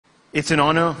It's an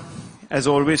honor, as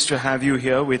always, to have you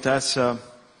here with us,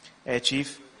 Air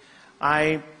Chief.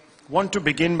 I want to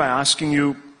begin by asking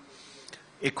you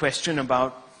a question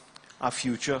about our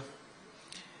future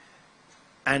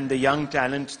and the young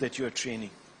talent that you are training,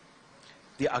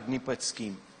 the Agnipath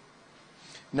scheme.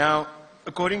 Now,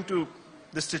 according to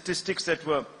the statistics that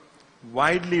were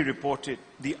widely reported,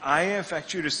 the IAF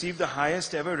actually received the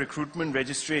highest ever recruitment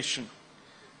registration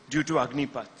due to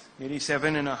Agnipath. Nearly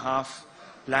 7.5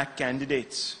 lakh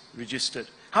candidates registered.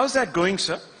 How's that going,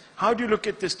 sir? How do you look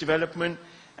at this development,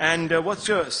 and what's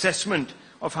your assessment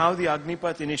of how the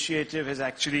Agnipath initiative has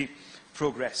actually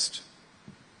progressed?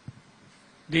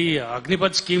 The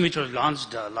Agnipath scheme, which was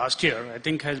launched last year, I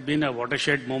think has been a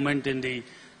watershed moment in the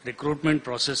recruitment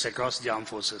process across the armed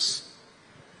forces.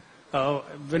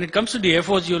 When it comes to the Air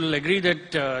Force, you'll agree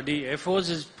that the Air Force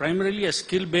is primarily a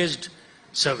skill-based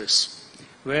service,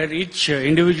 where each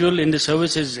individual in the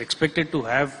service is expected to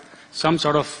have some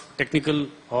sort of technical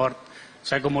or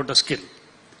psychomotor skill.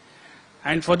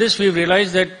 And for this, we've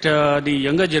realized that the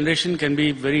younger generation can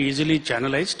be very easily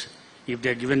channelized if they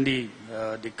are given the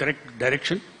correct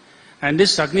direction. And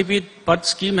this Agnipath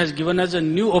scheme has given us a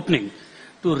new opening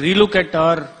to relook at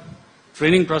our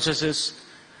training processes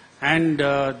and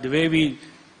the way we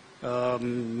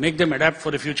make them adapt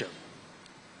for the future.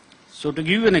 So to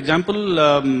give you an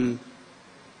example,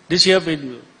 this year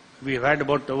we have had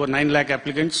about over 9 lakh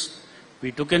applicants.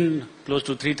 We took in close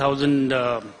to 3,000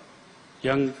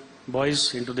 young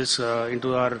boys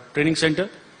into our training center,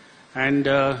 and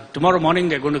tomorrow morning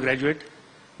they're going to graduate,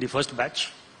 the first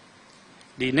batch.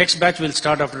 The next batch will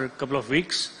start after a couple of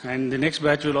weeks, and the next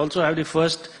batch will also have the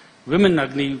first women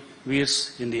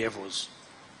Agniveers in the Air Force.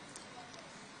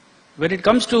 When it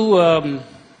comes to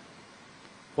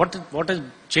what has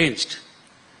changed,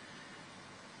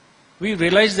 we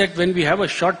realize that when we have a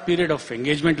short period of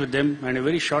engagement with them and a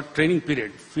very short training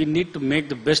period, we need to make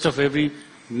the best of every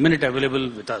minute available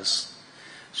with us.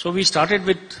 So we started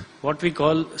with what we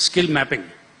call skill mapping.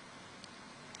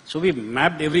 So we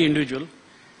mapped every individual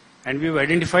and we've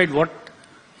identified what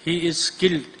he is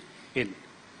skilled in.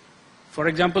 For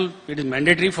example, it is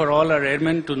mandatory for all our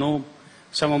airmen to know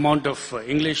some amount of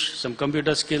English, some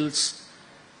computer skills,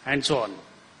 and so on.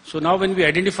 So now when we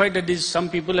identified that some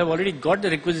people have already got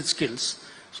the requisite skills,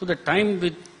 so the time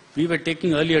we were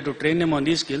taking earlier to train them on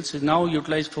these skills is now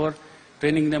utilized for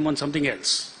training them on something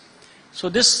else. So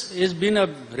this has been a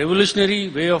revolutionary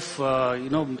way of,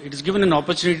 it has given an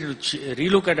opportunity to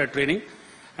relook at our training,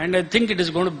 and I think it is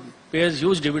going to pay us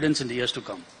huge dividends in the years to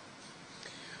come.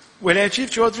 Well, Air Chief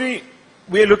Chaudhari,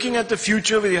 we are looking at the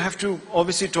future where you have to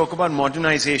obviously talk about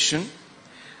modernization.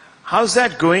 How's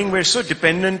that going? We're so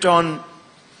dependent on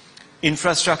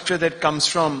infrastructure that comes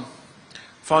from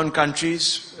foreign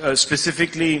countries,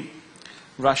 specifically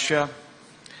Russia.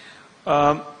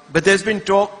 But there's been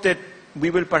talk that we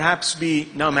will perhaps be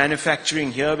now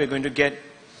manufacturing here. We're going to get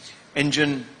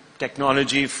engine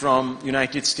technology from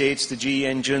United States, the GE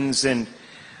engines. And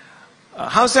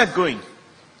how's that going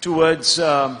towards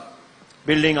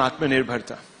building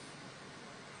Atmanirbharta?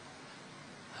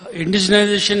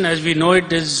 Indigenization, as we know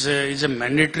it, is a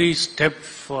mandatory step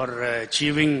for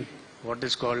achieving what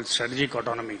is called strategic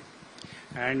autonomy.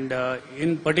 And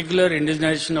in particular,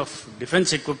 indigenization of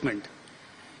defense equipment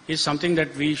is something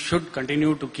that we should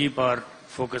continue to keep our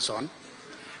focus on.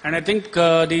 And I think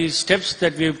the steps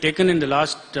that we have taken in the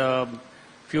last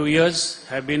few years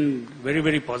have been very,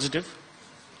 very positive.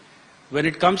 When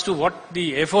it comes to what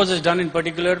the Air Force has done in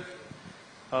particular,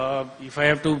 if I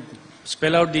have to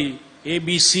spell out the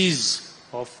ABCs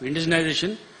of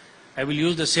indigenization, I will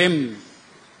use the same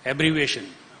abbreviation.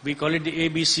 We call it the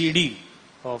ABCD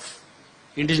of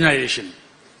indigenization.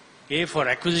 A for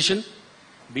acquisition,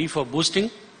 B for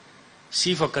boosting,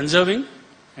 C for conserving,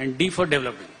 and D for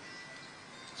developing.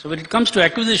 So when it comes to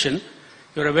acquisition,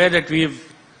 you're aware that we have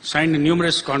signed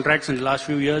numerous contracts in the last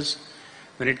few years.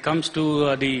 When it comes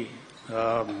to the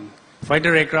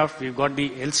fighter aircraft, we've got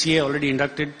the LCA already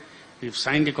inducted. We've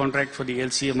signed the contract for the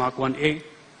LCA Mark 1A.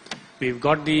 We've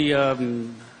got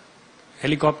the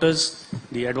helicopters,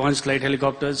 the advanced light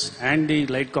helicopters, and the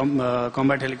light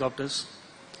combat helicopters.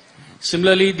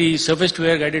 Similarly, the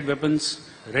surface-to-air guided weapons,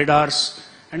 radars,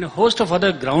 and a host of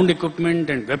other ground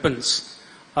equipment and weapons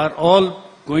are all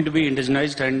going to be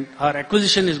indigenized, and our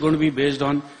acquisition is going to be based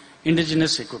on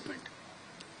indigenous equipment.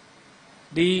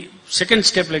 The second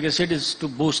step, like I said, is to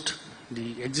boost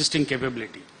the existing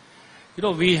capability. You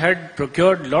know, we had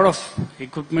procured a lot of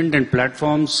equipment and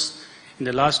platforms in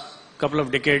the last couple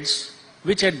of decades,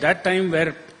 which at that time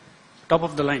were top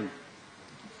of the line.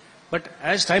 But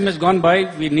as time has gone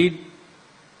by, we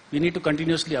need to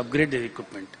continuously upgrade the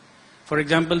equipment. For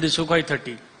example, the Sukhoi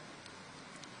 30.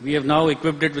 We have now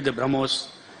equipped it with the BrahMos,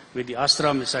 with the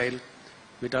Astra missile,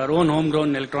 with our own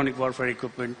homegrown electronic warfare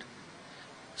equipment.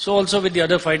 So also with the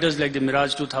other fighters like the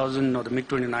Mirage 2000 or the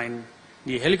MiG-29.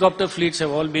 The helicopter fleets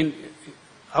have all been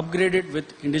upgraded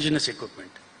with indigenous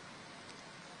equipment.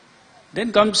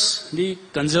 Then comes the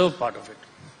conserve part of it.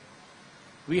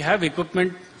 We have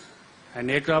equipment and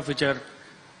aircraft which are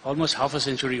almost half a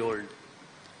century old.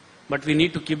 But we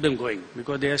need to keep them going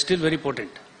because they are still very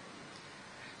potent.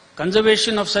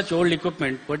 Conservation of such old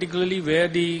equipment, particularly where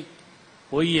the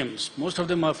OEMs, most of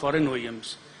them are foreign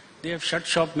OEMs, they have shut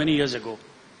shop many years ago.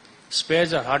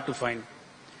 Spares are hard to find.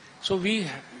 So we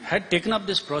had taken up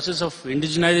this process of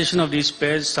indigenization of these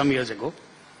spares some years ago.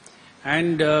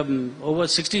 And over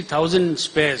 60,000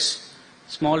 spares,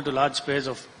 small to large spares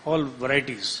of all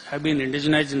varieties, have been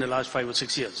indigenized in the last 5 or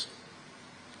 6 years.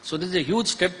 So this is a huge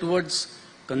step towards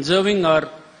conserving our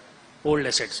old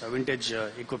assets, our vintage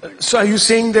equipment. So are you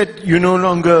saying that you no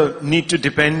longer need to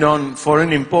depend on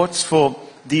foreign imports for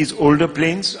these older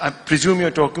planes? I presume you're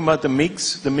talking about the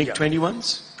MiGs, the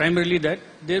MiG-21s? Primarily that.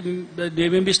 There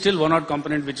may be still one odd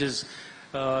component which is,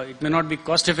 it may not be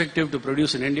cost effective to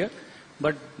produce in India,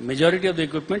 but majority of the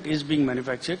equipment is being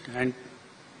manufactured and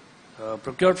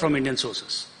procured from Indian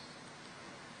sources.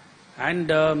 And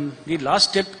the last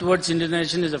step towards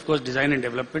indigenization is of course design and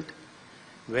development,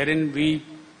 wherein we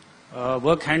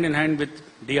work hand in hand with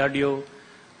DRDO,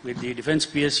 with the defense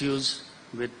PSUs,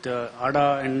 with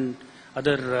ADA and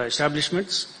other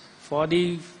establishments for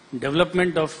the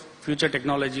development of future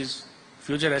technologies,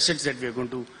 future assets that we are going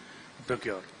to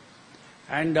procure.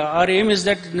 And our aim is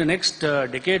that in the next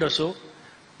decade or so,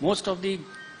 most of the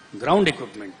ground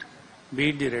equipment, be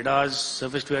it the radars,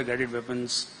 surface-to-air guided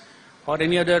weapons, or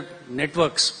any other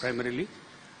networks primarily,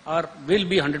 will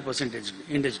be 100%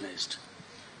 indigenized.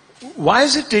 Why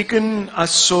has it taken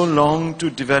us so long to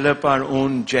develop our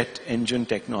own jet engine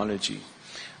technology?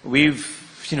 We've,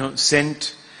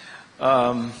 sent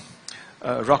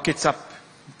rockets up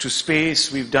to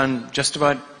space. We've done just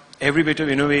about every bit of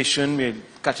innovation. We're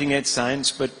cutting-edge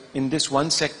science. But in this one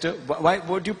sector,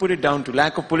 what do you put it down to?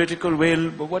 Lack of political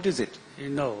will? What is it?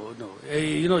 No.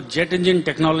 Jet engine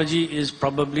technology is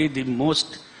probably the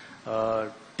most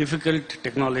difficult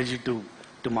technology to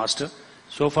master.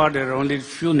 So far, there are only a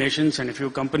few nations and a few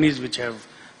companies which have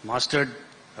mastered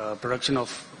production of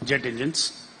jet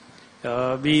engines.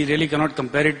 We really cannot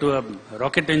compare it to a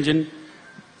rocket engine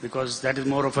because that is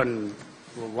more of a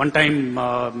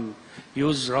one-time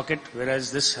use rocket,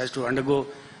 whereas this has to undergo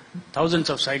thousands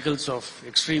of cycles of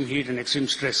extreme heat and extreme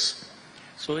stress.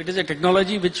 So it is a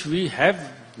technology which we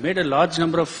have made a large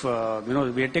number of,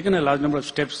 we have taken a large number of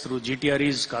steps through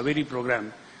GTRE's Kaveri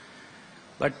program.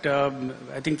 But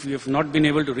I think we have not been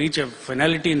able to reach a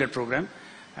finality in that program.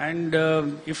 And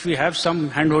if we have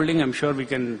some hand-holding, I'm sure we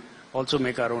can also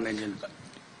make our own engine.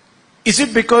 Is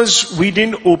it because we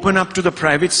didn't open up to the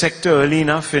private sector early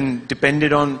enough and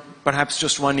depended on perhaps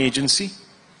just one agency?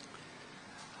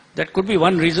 That could be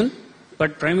one reason.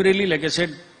 But primarily, like I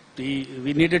said,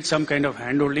 we needed some kind of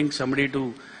hand-holding, somebody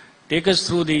to take us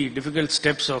through the difficult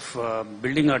steps of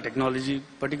building our technology,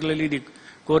 particularly the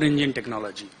core engine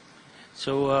technology.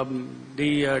 So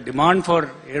the demand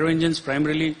for aero engines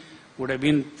primarily would have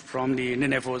been from the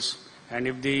Indian Air Force. And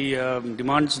if the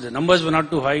the numbers were not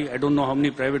too high, I don't know how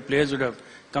many private players would have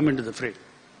come into the fray.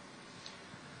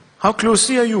 How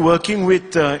closely are you working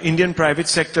with Indian private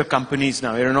sector companies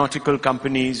now, aeronautical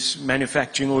companies,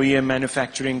 manufacturing, OEM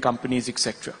manufacturing companies,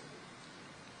 etc.?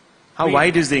 How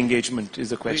wide is the engagement, is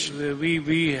the question.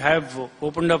 We have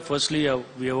opened up, firstly,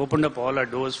 we have opened up all our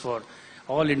doors for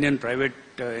all Indian private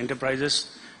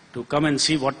enterprises to come and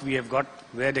see what we have got,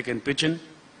 where they can pitch in.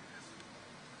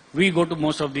 We go to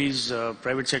most of these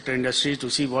private sector industries to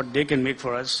see what they can make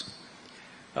for us.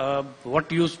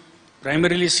 What you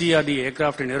primarily see are the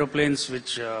aircraft and aeroplanes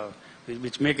which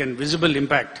make an visible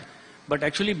impact. But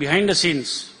actually behind the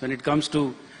scenes, when it comes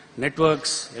to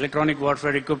networks, electronic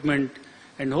warfare equipment,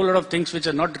 and a whole lot of things which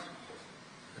are not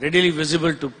readily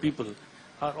visible to people,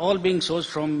 are all being sourced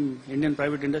from Indian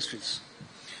private industries.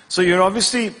 So you're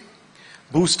obviously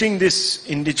boosting this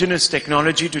indigenous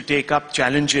technology to take up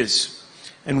challenges.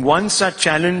 And one such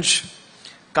challenge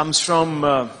comes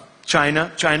from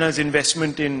China, China's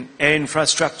investment in air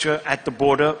infrastructure at the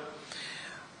border.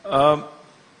 Air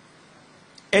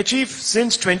Chief,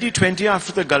 since 2020,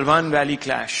 after the Galwan Valley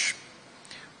clash,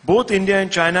 both India and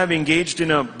China have engaged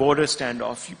in a border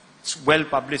standoff. It's well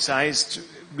publicized.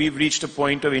 We've reached a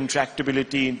point of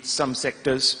intractability in some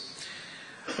sectors.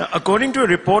 Now, according to a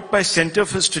report by Center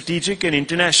for Strategic and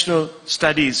International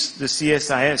Studies, the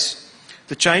CSIS,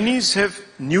 the Chinese have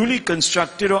newly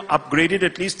constructed or upgraded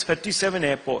at least 37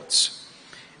 airports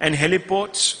and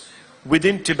heliports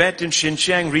within Tibet and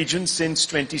Xinjiang regions since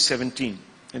 2017.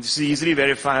 And this is easily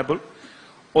verifiable.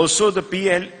 Also, the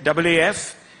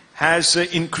PLAAF has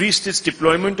increased its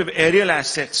deployment of aerial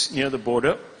assets near the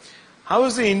border. How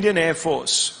is the Indian Air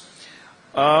Force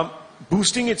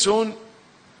boosting its own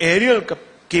aerial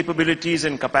capabilities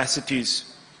and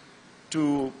capacities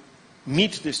to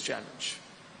meet this challenge?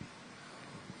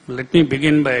 Let me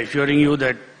begin by assuring you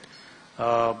that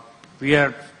we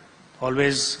are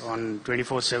always on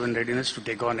 24/7 readiness to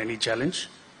take on any challenge.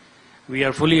 We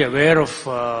are fully aware of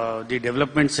the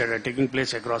developments that are taking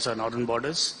place across our northern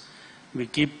borders. We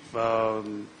keep,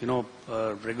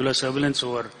 regular surveillance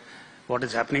over what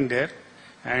is happening there.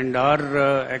 And our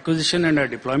acquisition and our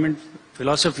deployment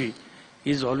philosophy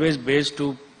is always based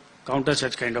to counter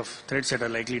such kind of threats that are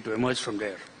likely to emerge from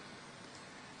there.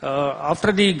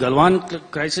 After the Galwan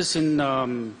crisis in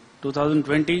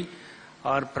 2020,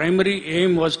 our primary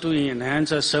aim was to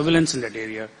enhance our surveillance in that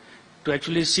area, to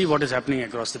actually see what is happening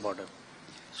across the border.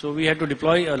 So we had to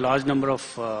deploy a large number of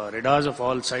radars of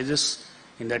all sizes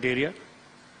in that area.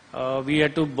 We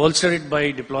had to bolster it by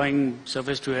deploying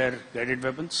surface-to-air guided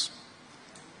weapons.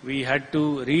 We had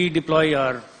to redeploy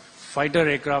our fighter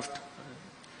aircraft,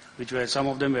 which were, some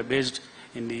of them were based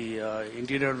in the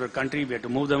interior of the country. We had to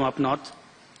move them up north.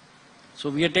 So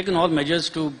we had taken all measures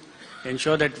to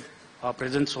ensure that our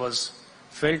presence was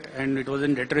felt and it was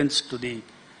in deterrence to the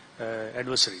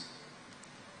adversary.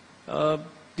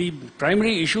 The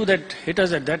primary issue that hit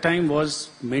us at that time was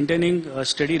maintaining a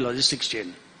steady logistics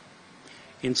chain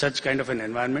in such kind of an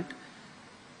environment.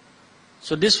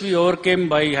 So this we overcame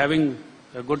by having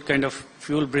a good kind of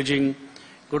fuel bridging,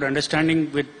 good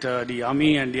understanding with the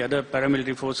army and the other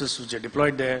paramilitary forces which are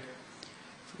deployed there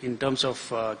in terms of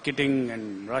kitting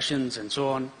and rations and so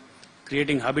on,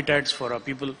 creating habitats for our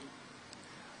people.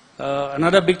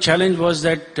 Another big challenge was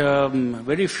that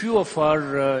very few of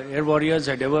our air warriors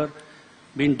had ever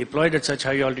been deployed at such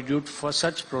high altitude for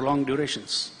such prolonged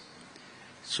durations.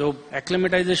 So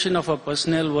acclimatization of our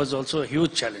personnel was also a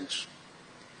huge challenge.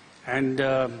 And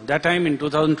that time in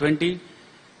 2020,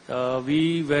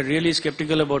 we were really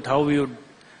skeptical about how we would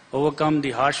overcome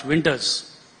the harsh winters.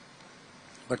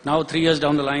 But now 3 years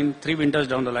down the line, 3 winters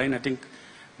down the line, I think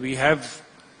we have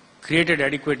created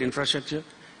adequate infrastructure.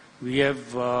 We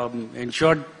have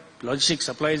ensured logistic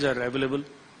supplies are available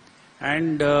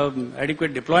and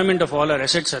adequate deployment of all our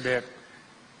assets are there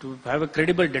to have a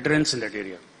credible deterrence in that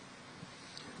area.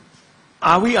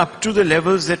 Are we up to the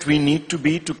levels that we need to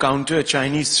be to counter a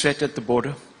Chinese threat at the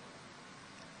border?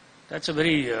 That's a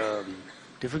very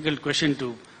difficult question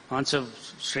to answer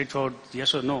straightforward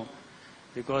yes or no,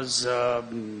 because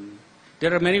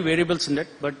there are many variables in that,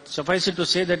 but suffice it to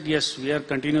say that yes, we are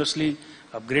continuously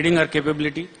upgrading our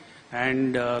capability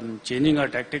and changing our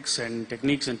tactics and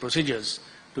techniques and procedures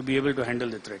to be able to handle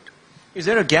the threat. Is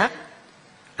there a gap?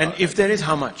 And if there is,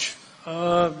 how much?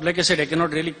 Like I said, I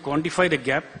cannot really quantify the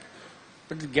gap,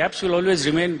 but the gaps will always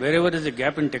remain. Wherever there is a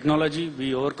gap in technology,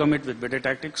 we overcome it with better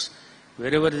tactics.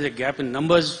 Wherever there is a gap in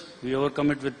numbers, we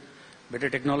overcome it with better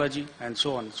technology and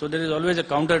so on. So there is always a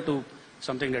counter to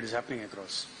something that is happening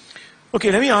across.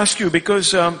 Okay, let me ask you,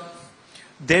 because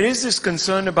there is this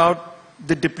concern about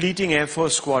the depleting Air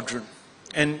Force squadron.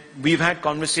 And we've had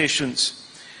conversations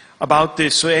about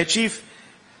this. So, Air Chief,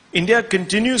 India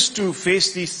continues to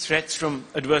face these threats from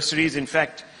adversaries. In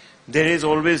fact, there is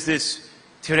always this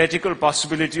theoretical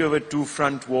possibility of a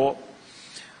two-front war.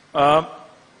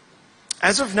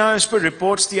 As of now, as per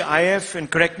reports, the IF, and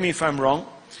correct me if I'm wrong,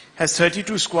 has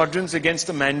 32 squadrons against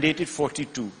the mandated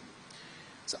 42.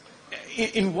 So,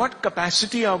 in what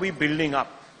capacity are we building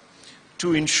up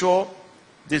to ensure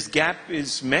this gap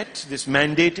is met, this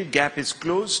mandated gap is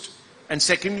closed, and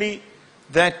secondly,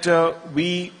 that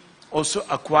we also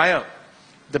acquire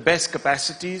the best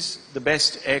capacities, the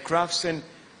best aircrafts, and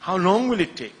how long will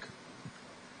it take?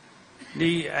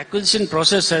 The acquisition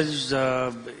process is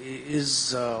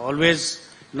always,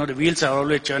 the wheels are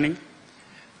always churning.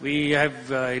 We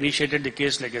have initiated the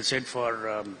case, like I said,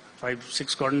 for 5-6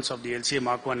 squadrons of the LCA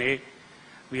Mark 1A.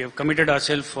 We have committed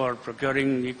ourselves for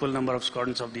procuring equal number of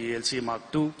squadrons of the LCA Mark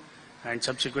 2 and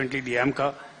subsequently the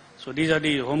AMCA. So these are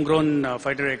the homegrown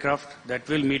fighter aircraft that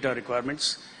will meet our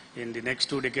requirements in the next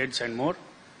 2 decades and more.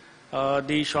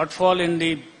 The shortfall in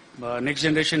the next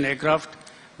generation aircraft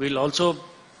will also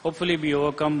hopefully be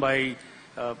overcome by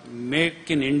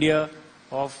make in India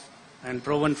of and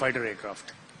proven fighter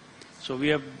aircraft. So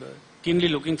we are keenly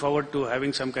looking forward to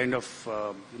having some kind of,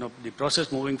 the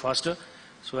process moving faster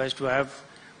so as to have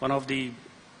one of the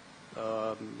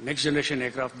next generation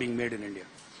aircraft being made in India.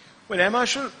 Well, Air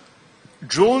Marshal,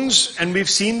 drones, and we've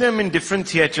seen them in different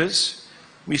theaters.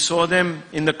 We saw them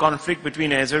in the conflict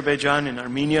between Azerbaijan and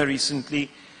Armenia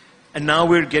recently, and now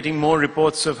we're getting more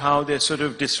reports of how they're sort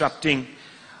of disrupting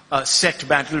set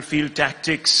battlefield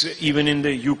tactics, even in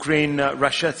the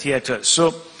Ukraine-Russia theater.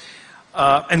 So,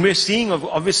 and we're seeing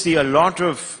obviously a lot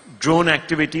of drone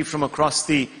activity from across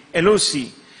the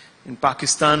LOC in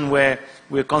Pakistan, where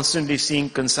we're constantly seeing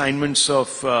consignments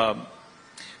of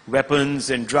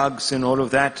weapons and drugs and all of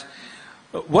that.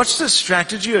 What's the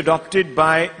strategy adopted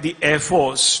by the Air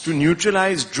Force to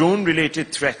neutralize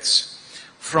drone-related threats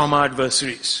from our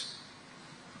adversaries?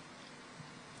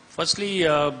 Firstly,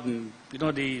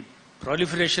 the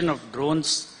proliferation of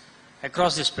drones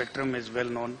across the spectrum is well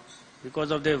known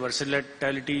because of their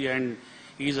versatility and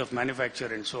ease of manufacture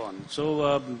and so on.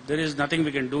 So there is nothing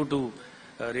we can do to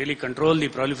really control the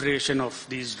proliferation of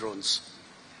these drones.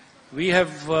 We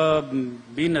have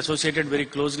been associated very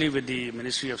closely with the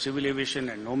Ministry of Civil Aviation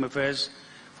and Home Affairs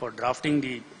for drafting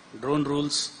the drone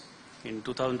rules in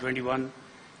 2021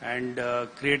 and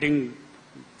creating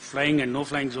flying and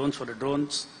no-flying zones for the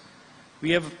drones. We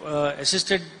have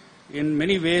assisted in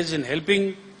many ways in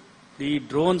helping the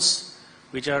drones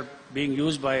which are being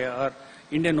used by our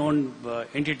Indian-owned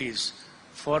entities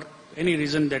for any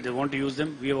reason that they want to use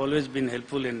them. We have always been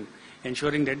helpful in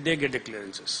ensuring that they get the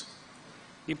clearances.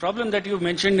 The problem that you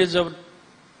mentioned is of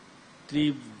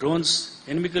the drones,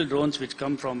 inimical drones which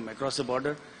come from across the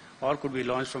border or could be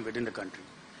launched from within the country.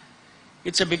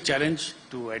 It's a big challenge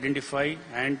to identify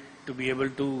and to be able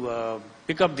to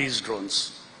pick up these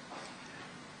drones.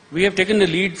 We have taken the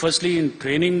lead firstly in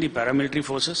training the paramilitary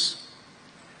forces.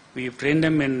 We have trained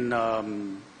them in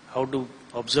how to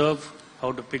observe,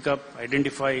 how to pick up,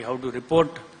 identify, how to report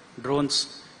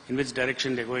drones, in which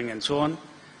direction they're going and so on.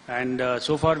 And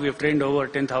so far we have trained over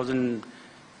 10,000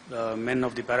 men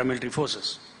of the paramilitary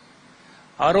forces.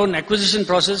 Our own acquisition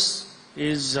process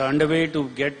is underway to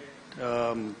get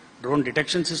drone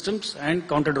detection systems and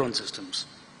counter-drone systems.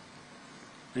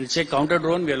 When we say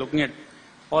counter-drone, we are looking at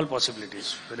all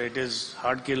possibilities, whether it is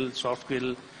hard kill, soft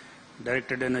kill,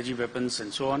 directed energy weapons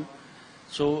and so on.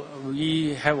 So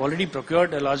we have already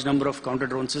procured a large number of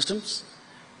counter-drone systems,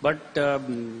 but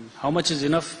how much is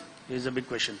enough is a big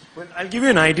question. Well, I'll give you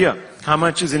an idea how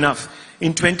much is enough.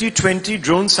 In 2020,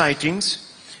 drone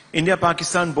sightings,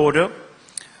 India-Pakistan border,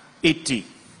 80.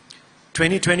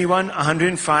 2021,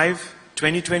 105.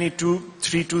 2022,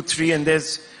 323. And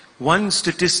there's one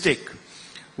statistic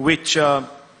which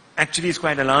actually is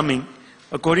quite alarming.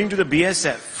 According to the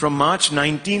BSF, from March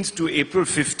 19th to April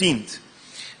 15th,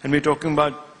 and we're talking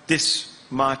about this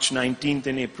March 19th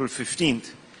and April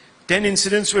 15th, 10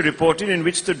 incidents were reported in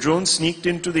which the drone sneaked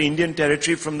into the Indian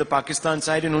territory from the Pakistan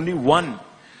side, and only one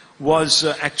was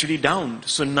actually downed.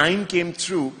 So 9 came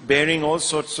through bearing all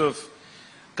sorts of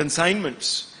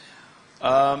consignments.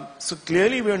 So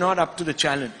clearly we're not up to the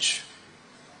challenge.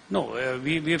 No,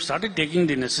 we have started taking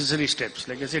the necessary steps.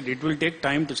 Like I said, it will take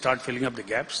time to start filling up the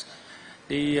gaps.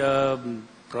 The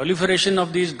proliferation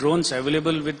of these drones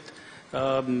available with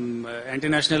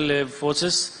anti-national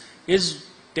forces is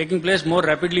taking place more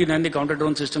rapidly than the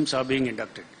counter-drone systems are being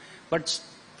inducted. But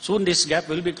soon this gap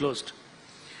will be closed.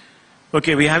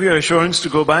 Okay, we have your assurance to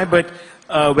go by, but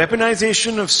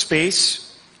weaponization of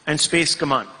space and space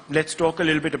command. Let's talk a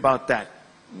little bit about that.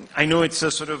 I know it's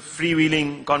a sort of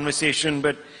freewheeling conversation,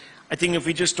 but I think if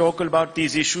we just talk about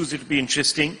these issues, it'll be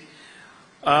interesting.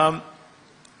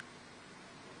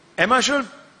 Marshal,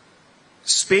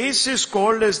 space is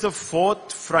called as the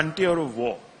fourth frontier of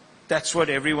war. That's what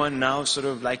everyone now sort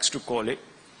of likes to call it.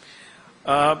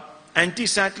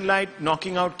 Anti-satellite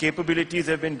knocking out capabilities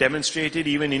have been demonstrated.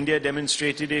 Even India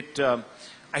demonstrated it.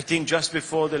 I think just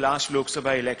before the last Lok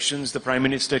Sabha elections, the Prime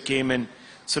Minister came and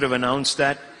sort of announced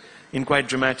that in quite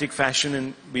dramatic fashion,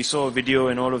 and we saw a video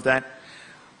and all of that.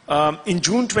 In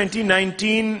June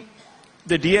 2019,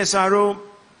 the DSRO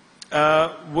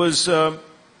was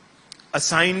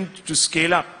assigned to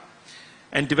scale up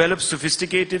and develop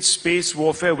sophisticated space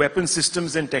warfare weapon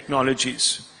systems and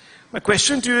technologies. My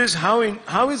question to you is,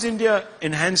 how is India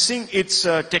enhancing its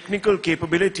technical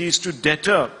capabilities to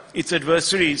deter its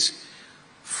adversaries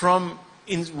from,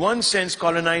 in one sense,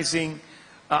 colonizing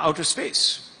outer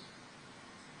space?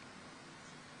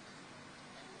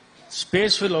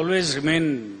 Space will always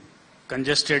remain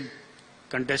congested,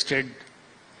 contested,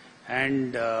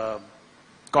 and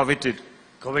coveted.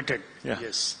 Yeah.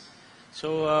 Yes.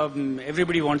 So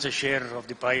everybody wants a share of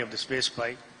the pie, of the space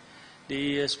pie.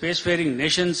 The spacefaring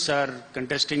nations are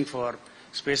contesting for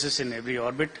spaces in every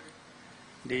orbit.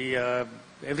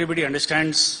 Everybody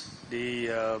understands the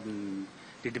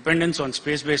dependence on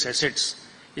space-based assets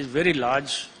is very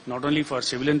large, not only for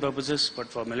civilian purposes, but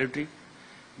for military.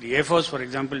 The Air Force, for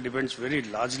example, depends very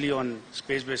largely on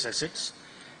space-based assets.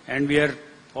 And we are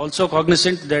also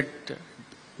cognizant that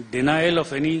denial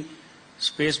of any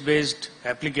space-based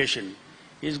application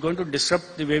is going to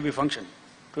disrupt the way we function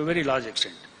to a very large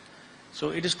extent. So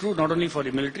it is true not only for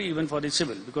the military, even for the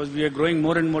civil, because we are growing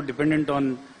more and more dependent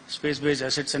on space-based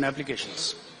assets and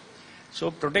applications. So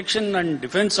protection and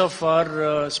defense of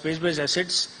our space-based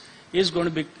assets is going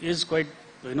to be quite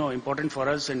important for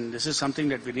us, and this is something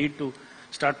that we need to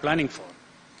start planning for.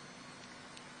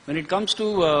 When it comes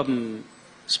to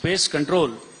space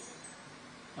control,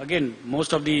 again,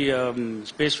 most of the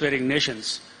spacefaring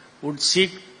nations would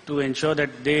seek to ensure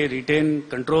that they retain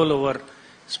control over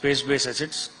space-based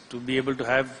assets, to be able to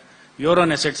have your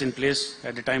own assets in place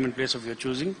at the time and place of your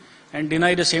choosing, and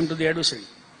deny the same to the adversary.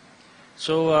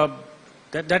 So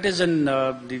that is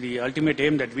the ultimate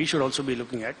aim that we should also be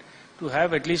looking at, to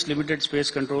have at least limited space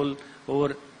control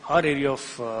over our area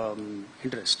of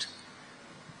interest.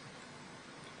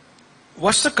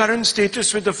 What's the current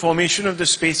status with the formation of the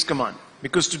Space Command?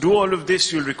 Because to do all of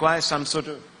this, you'll require some sort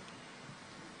of...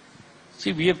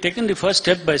 See, we have taken the first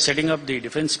step by setting up the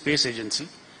Defense Space Agency.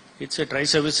 It's a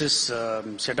tri-services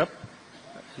setup,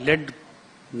 led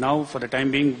now for the time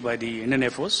being by the Indian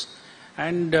Air Force.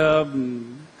 And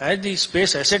as the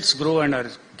space assets grow and our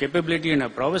capability and our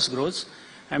prowess grows,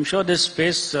 I'm sure this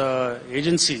space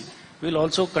agency will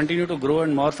also continue to grow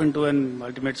and morph into an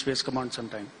ultimate space command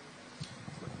sometime.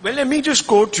 Well, let me just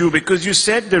quote you, because you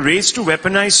said the race to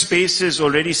weaponize space has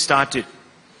already started.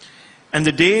 And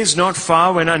the day is not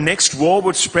far when our next war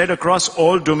would spread across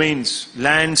all domains: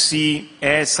 land, sea,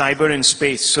 air, cyber, and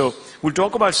space. So we'll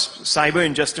talk about cyber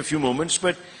in just a few moments.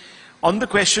 But on the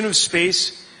question of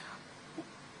space,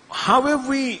 how have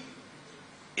we,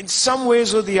 in some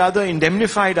ways or the other,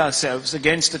 indemnified ourselves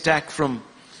against attack from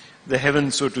the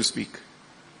heavens, so to speak?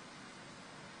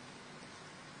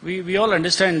 We all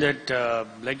understand that,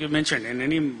 like you mentioned, in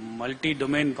any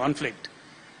multi-domain conflict,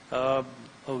 a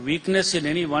weakness in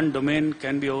any one domain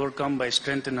can be overcome by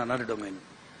strength in another domain.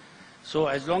 So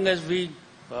as long as we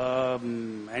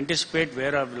anticipate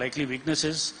where our likely weakness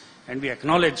is, and we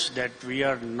acknowledge that we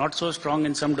are not so strong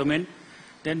in some domain,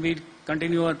 then we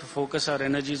continue to focus our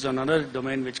energies on another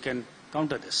domain which can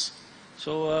counter this.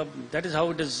 So that is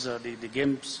how it is, the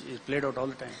game is played out all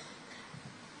the time.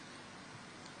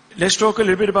 Let's talk a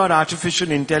little bit about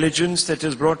artificial intelligence that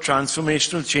has brought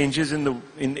transformational changes in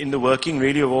the working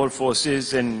really of all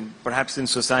forces and perhaps in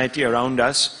society around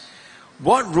us.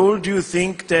 What role do you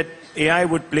think that AI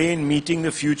would play in meeting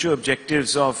the future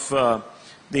objectives of the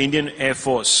Indian Air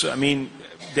Force? I mean,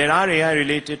 there are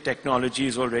AI-related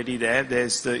technologies already there.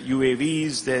 There's the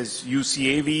UAVs, there's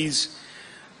UCAVs,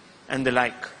 and the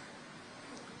like.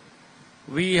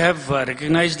 We have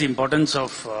recognized the importance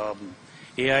of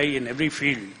AI in every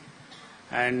field.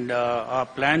 And our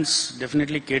plans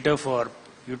definitely cater for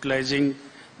utilizing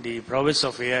the prowess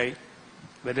of AI,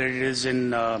 whether it is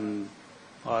in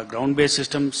our ground-based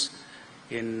systems,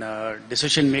 in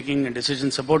decision-making and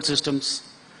decision support systems,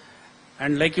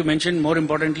 and like you mentioned, more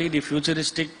importantly, the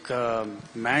futuristic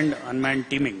manned-unmanned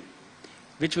teaming,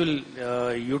 which will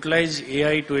utilize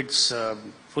AI to its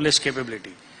fullest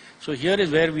capability. So here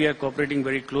is where we are cooperating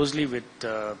very closely with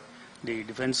the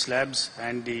defense labs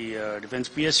and the defense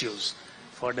PSUs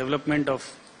for development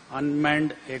of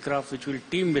unmanned aircraft which will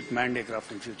team with manned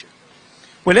aircraft in future.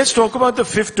 Well, let's talk about the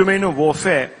fifth domain of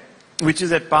warfare, which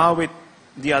is at par with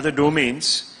the other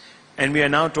domains. And we are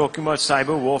now talking about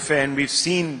cyber warfare, and we've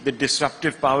seen the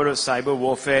disruptive power of cyber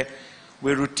warfare.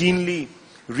 We're routinely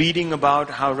reading about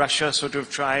how Russia sort of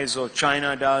tries, or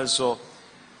China does, or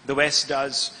the West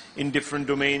does in different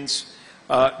domains,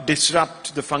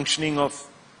 disrupt the functioning of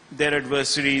their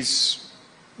adversaries,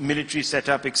 military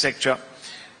setup, etc.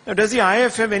 Now, does the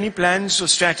IF have any plans or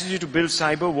strategy to build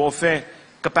cyber warfare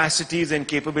capacities and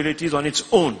capabilities on its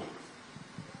own?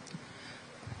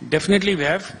 Definitely we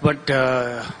have, but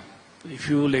if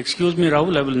you will excuse me,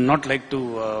 Rahul, I will not like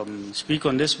to speak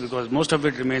on this because most of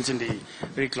it remains in the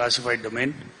very classified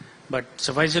domain. But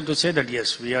suffice it to say that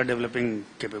yes, we are developing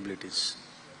capabilities.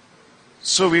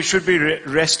 So we should be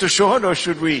rest assured, or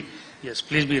should we? Yes,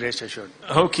 please be rest assured.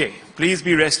 Okay, please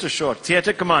be rest assured.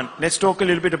 Theatre Command, let's talk a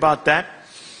little bit about that.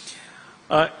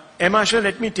 Marshal,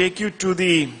 let me take you to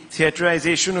the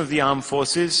theaterization of the armed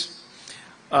forces.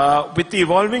 With the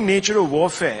evolving nature of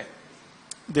warfare,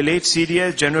 the late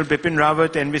CDS, General Bipin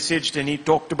Rawat, envisaged, and he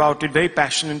talked about it very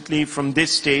passionately from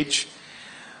this stage,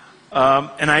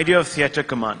 an idea of theatre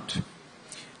command.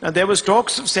 Now, there was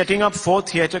talks of setting up 4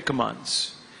 theatre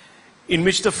commands, in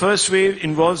which the first wave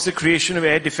involves the creation of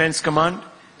Air Defence Command,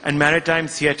 and Maritime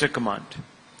Theatre Command.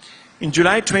 In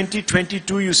July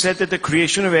 2022, you said that the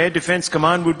creation of Air Defence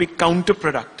Command would be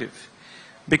counterproductive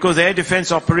because air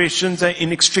defence operations are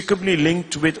inextricably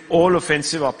linked with all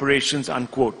offensive operations,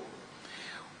 unquote.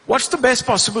 What's the best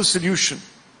possible solution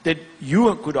that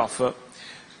you could offer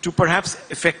to perhaps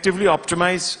effectively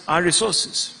optimize our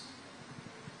resources?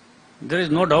 There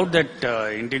is no doubt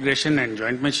that integration and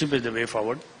jointmanship is the way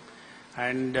forward.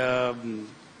 And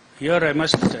here I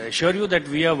must assure you that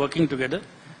we are working together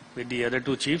with the other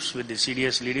two chiefs, with the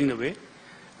CDS leading the way.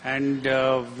 And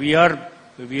we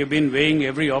have been weighing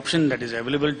every option that is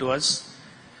available to us.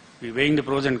 We're weighing the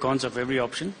pros and cons of every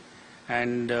option.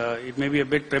 And it may be a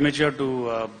bit premature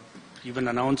to even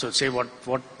announce or say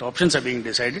what options are being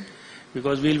decided,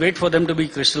 because we'll wait for them to be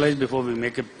crystallized before we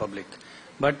make it public.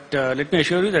 But let me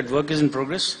assure you that work is in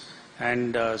progress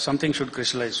and something should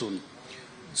crystallize soon.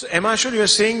 So, Marshal, you're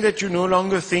saying that you no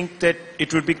longer think that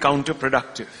it would be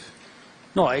counterproductive?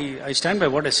 No, I stand by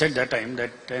what I said that time,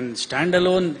 that an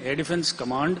standalone Air Defence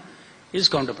Command is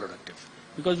counterproductive,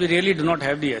 because we really do not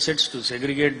have the assets to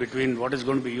segregate between what is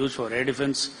going to be used for air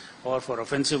defence or for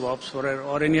offensive ops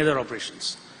or any other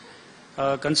operations.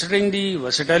 Considering the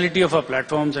versatility of our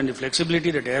platforms and the flexibility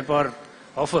that air power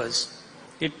offers,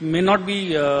 it may not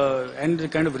be, and the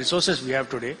kind of resources we have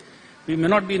today, we may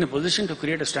not be in a position to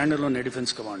create a standalone air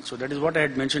defence command. So that is what I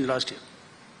had mentioned last year.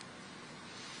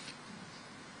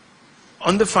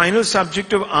 On the final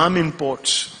subject of arm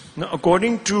imports, now,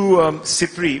 according to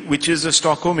SIPRI, which is the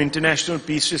Stockholm International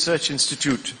Peace Research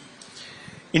Institute,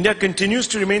 India continues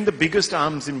to remain the biggest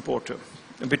arms importer.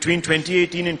 Between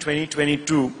 2018 and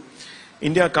 2022,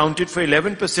 India accounted for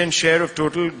 11% share of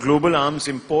total global arms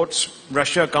imports.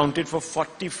 Russia accounted for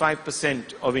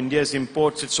 45% of India's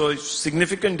imports. It saw a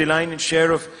significant decline in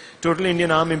share of total Indian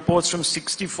arm imports from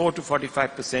 64 to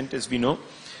 45%, as we know.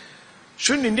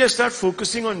 Shouldn't India start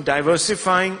focusing on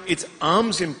diversifying its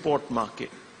arms import market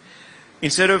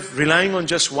instead of relying on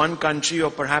just one country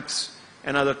or perhaps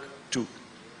another two?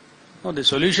 No, the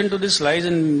solution to this lies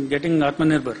in getting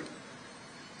Atmanirbhar.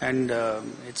 And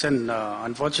it's an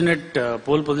unfortunate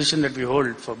pole position that we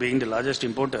hold for being the largest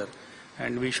importer.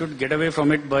 And we should get away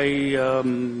from it by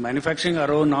manufacturing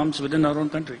our own arms within our own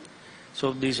country.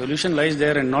 So the solution lies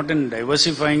there and not in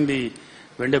diversifying the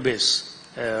vendor base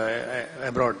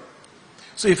abroad.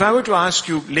 So if I were to ask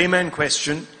you, layman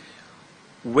question,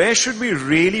 where should we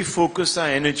really focus our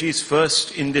energies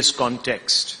first in this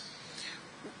context?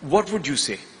 What would you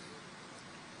say?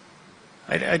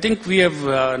 I think we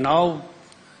have now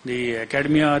the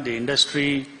academia, the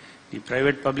industry, the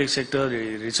private public sector,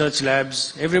 the research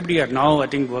labs, everybody are now, I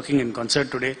think, working in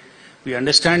concert today. We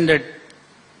understand that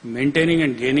maintaining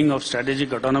and gaining of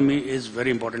strategic autonomy is very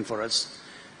important for us.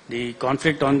 The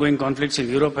ongoing conflicts in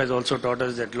Europe has also taught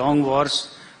us that long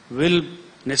wars will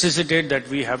necessitate that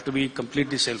we have to be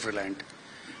completely self-reliant.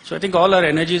 So I think all our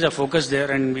energies are focused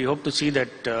there, and we hope to see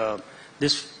that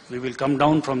we will come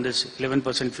down from this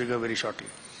 11% figure very shortly.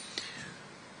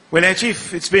 Well, Air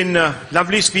Chief, it's been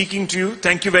lovely speaking to you.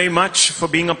 Thank you very much for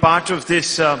being a part of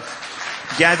this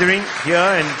gathering here,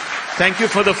 and thank you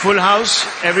for the full house.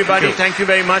 Everybody, thank you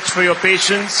very much for your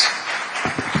patience.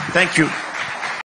 Thank you.